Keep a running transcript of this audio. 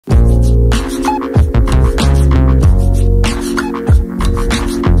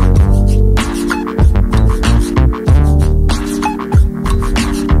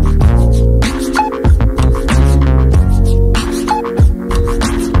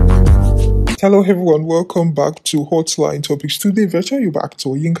Hello everyone, welcome back to Hotline Topics. Today, veteran Yoruba actor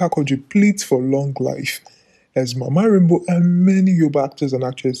Yinka Quadri pleads for long life as Mama Rainbow and many Yoruba actors and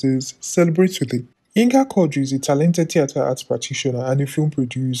actresses celebrate today. Yinka Quadri is a talented theatre arts practitioner and a film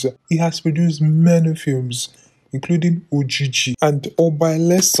producer. He has produced many films, including Ojiji and Oba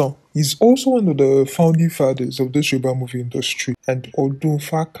Elesan. He's also one of the founding fathers of the Yoruba movie industry and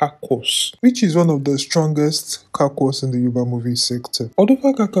Odunfa Kakos, which is one of the strongest Kakos in the Yoruba movie sector.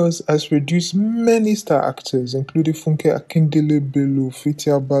 Odunfa Kakos has produced many star actors, including Funke Akindele Bello,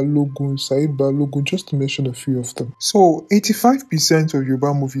 Fitia Balogun, Said Balogun, just to mention a few of them. So, 85% of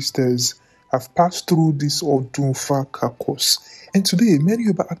Yoruba movie stars have passed through this Odunfa Kakos. And today, many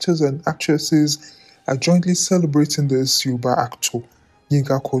Yoruba actors and actresses are jointly celebrating this Yoruba actor,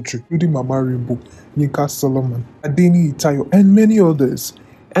 Yinka Quadri, including Mama Rainbow, Yinka Solomon, Adeni Itayo, and many others.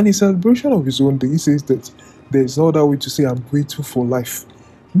 And in celebration of his own day, he says that there is no other way to say I'm grateful for life.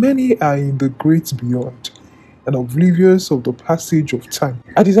 Many are in the great beyond and oblivious of the passage of time.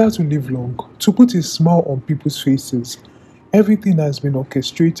 I desire to live long, to put a smile on people's faces. Everything has been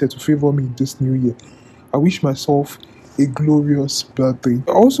orchestrated to favor me this new year. I wish myself a glorious birthday.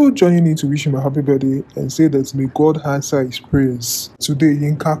 Also joining in to wish him a happy birthday and say that may God answer his prayers. Today,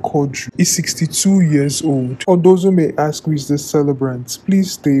 Yinka Quadri is 62 years old. For those who may ask who is the celebrant,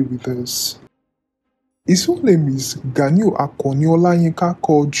 please stay with us. His full name is Ganyu Akoniola Yinka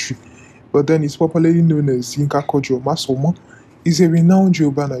Quadri, but then he's popularly known as Yinka Quadri or Masomo. He's a renowned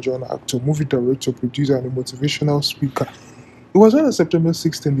Yoruba Nigerian actor, movie director, producer, and a motivational speaker. He was born on September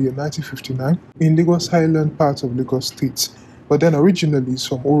 16, 1959, in Lagos Highland part of Lagos State, but then originally is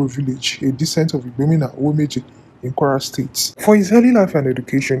from Oro Village, a descent of Igbomina Omeje in Kwara State. For his early life and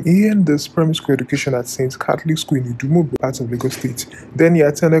education, he earned his primary school education at St. Catholic School in Idowu, part of Lagos State. Then he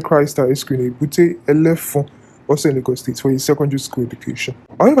attended Christ High School in Ebute Elefun, also in Lagos State, for his secondary school education.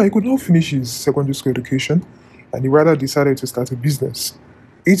 However, he could not finish his secondary school education, and he rather decided to start a business.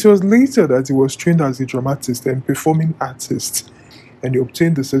 It was later that he was trained as a dramatist and performing artist, and he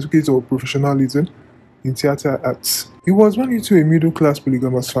obtained the certificate of professionalism in theatre arts. He was born into a middle-class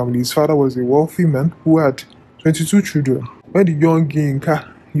polygamous family. His father was a wealthy man who had 22 children. When the young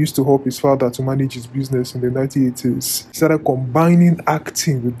Yinka used to help his father to manage his business in the 1980s, he started combining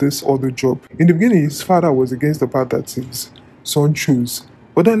acting with this other job. In the beginning, his father was against the path that his son chose,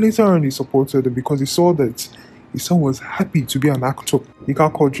 but then later on he supported him because he saw that his son was happy to be an actor.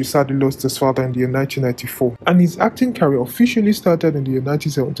 Yinka Quadri sadly lost his father in the year 1994, and his acting career officially started in the year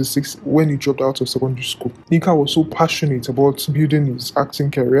 1976 when he dropped out of secondary school. Yinka was so passionate about building his acting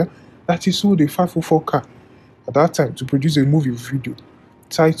career that he sold a 504 car at that time to produce a movie video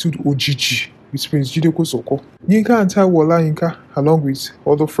titled Ojiji with Prince Jide Kosoko. Yinka and Taiwola Yinka, along with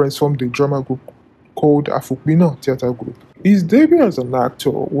other friends, formed a drama group called Afukbina Theatre Group. His debut as an actor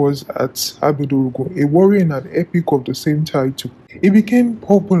was at Abedorugun, a warrior in an epic of the same title. He became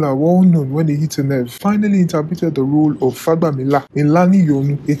popular, well known when he hit a nerve. Finally interpreted the role of Fagbamila in Lani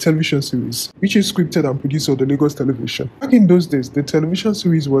Yonu, a television series, which is scripted and produced on the Lagos television. Back in those days, the television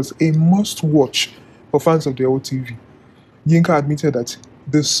series was a must-watch for fans of the LTV. Yinka admitted that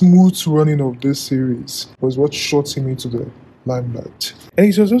the smooth running of this series was what shot him into the limelight. And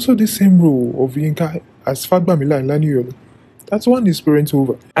it was also the same role of Yinka as Fagbamila in Lani Yonu that won his parents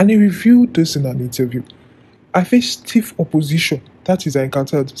over. And he revealed this in an interview. I faced stiff opposition. That is, I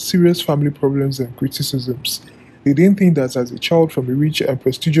encountered serious family problems and criticisms. They didn't think that as a child from a rich and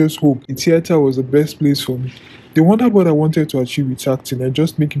prestigious home, the theatre was the best place for me. They wondered what I wanted to achieve with acting and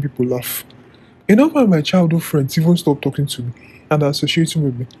just making people laugh. Enough of my childhood friends even stopped talking to me and associating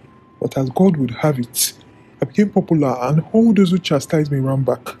with me. But as God would have it, I became popular and all those who chastised me ran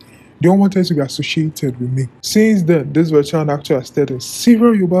back. They all wanted to be associated with me. Since then, this veteran actor has starred in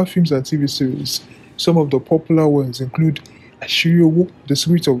several Yoruba films and TV series. Some of the popular ones include Ashiriowo, The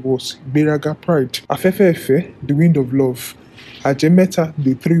Spirit of Wars, Gberaga Pride, Afefe Efe, The Wind of Love, Ajemeta,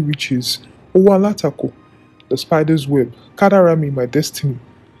 The Three Witches, Owalatako, The Spider's Web, Kadarami, My Destiny,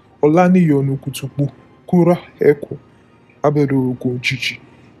 Olani Yonu Kutubu, Kura Eko, Abedorugun Ojiji,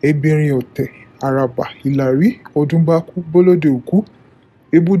 Ebirin Ote, Araba, Hilari, Odunbaku, Bolode Oku,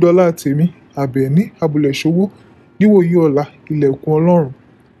 Ebudola Atemi, Abeni, Abuleshowo, Níwòyí Ọ̀la, Ilẹ̀kùn Ọlọ́run,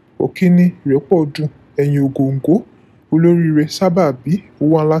 Òkíní, Ìrẹ́pọ̀ Ọdún, Ẹ̀yìn Ògòǹgò, Olóríire, Sábàbí,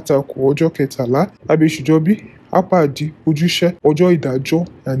 Owó Alátakò, Ọjọ́ Kẹtàlá, Abèṣùjọbí, Ápàdí, Ojúṣẹ́, Ọjọ́ Ìdájọ́,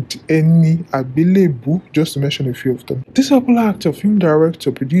 and Ẹni Àgbélébùú, just to mention a few of them. This popular actor, film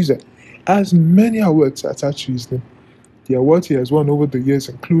director, producer has many awards attached to his name. The awards he has won over the years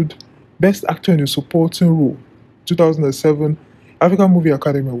include Best Actor in a Supporting Role, 2007 African Movie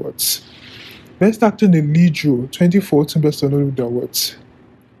Academy Awards, Best Actor in a Lead Role, 2014 Best Hollywood Awards,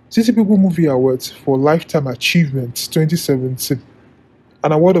 City People Movie Awards for Lifetime Achievement 2017,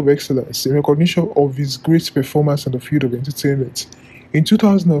 an award of excellence in recognition of his great performance in the field of entertainment. In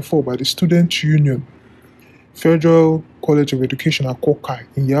 2004, by the Student Union, Federal College of Education at Kokai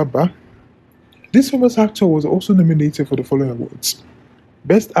in Yaba. This famous actor was also nominated for the following awards: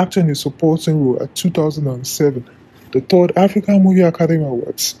 Best Actor in a Supporting Role at 2007, the Third African Movie Academy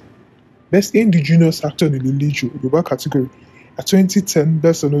Awards. Best Indigenous Actor in the lead Yoruba category at 2010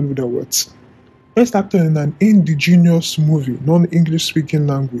 Best on Hollywood Awards. Best Actor in an Indigenous Movie, Non-English Speaking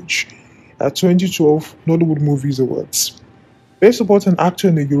Language at 2012 Nollywood Movies Awards. Best Supporting Actor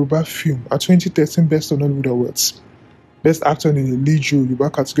in a Yoruba Film at 2013 Best on Hollywood Awards. Best Actor in the lead Yoruba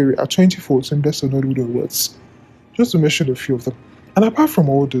category at 2014 Best on Hollywood Awards. Just to mention a few of them. And apart from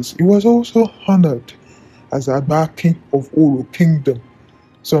all this, he was also honored as the Agba King of Oro Kingdom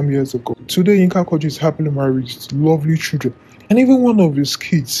some years ago. Today, Yinka Quadri is happily married with lovely children. And even one of his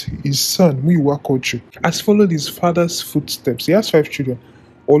kids, his son, Muyiwa Quadri, has followed his father's footsteps. He has 5 children: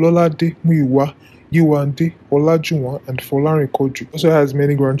 Ololade, Muyiwa, Yewande, Olajuwon, and Folarin Quadri. Also has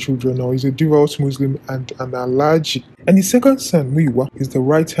many grandchildren now. He's a devout Muslim and an Alhaji. And his second son, Muyiwa, is the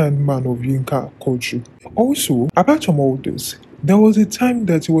right-hand man of Yinka Quadri. Also, apart from all this, there was a time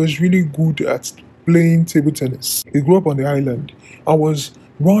that he was really good at playing table tennis. He grew up on the island and was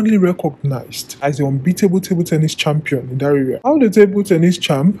roundly recognized as the unbeatable table tennis champion in that area. How the table tennis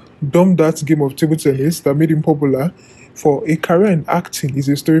champ dumped that game of table tennis that made him popular for a career in acting is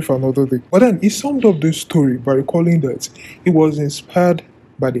a story for another day. But then he summed up this story by recalling that he was inspired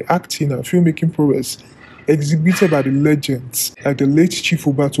by the acting and filmmaking prowess exhibited by the legends like the late Chief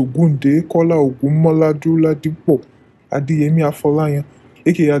Ubato Gunde, Kola Ogunmola Dipo, Adeyemi Afolayan,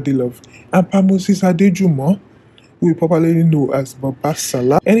 aka Adelove, and Pamosis Adejumo, who we popularly know as Baba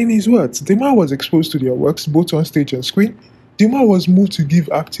Salah. And in his words, the man was exposed to their works both on stage and screen. The man was moved to give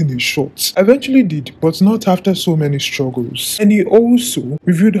acting a shot. Eventually did, but not after so many struggles. And he also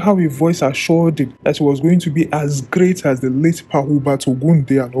revealed how a voice assured him that he was going to be as great as the late Pahuba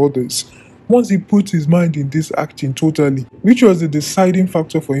Togunde and others once he put his mind in this acting totally, which was the deciding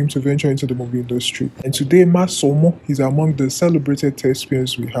factor for him to venture into the movie industry. And today, Masomo is among the celebrated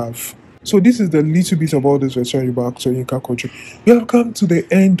thespians we have. So this is the little bit about this Western Yoruba actor Yinka Quadri. We have come to the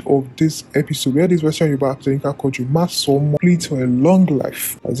end of this episode where this Western Yoruba actor Yinka Quadri, Masomo, pleads for a long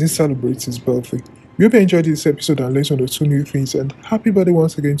life as he celebrates his birthday. We hope you enjoyed this episode and learned one or two new things, and happy birthday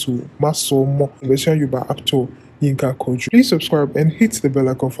once again to Masomo, Western Yoruba actor Yinka Quadri. Please subscribe and hit the bell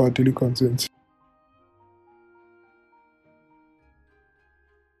icon for our daily content.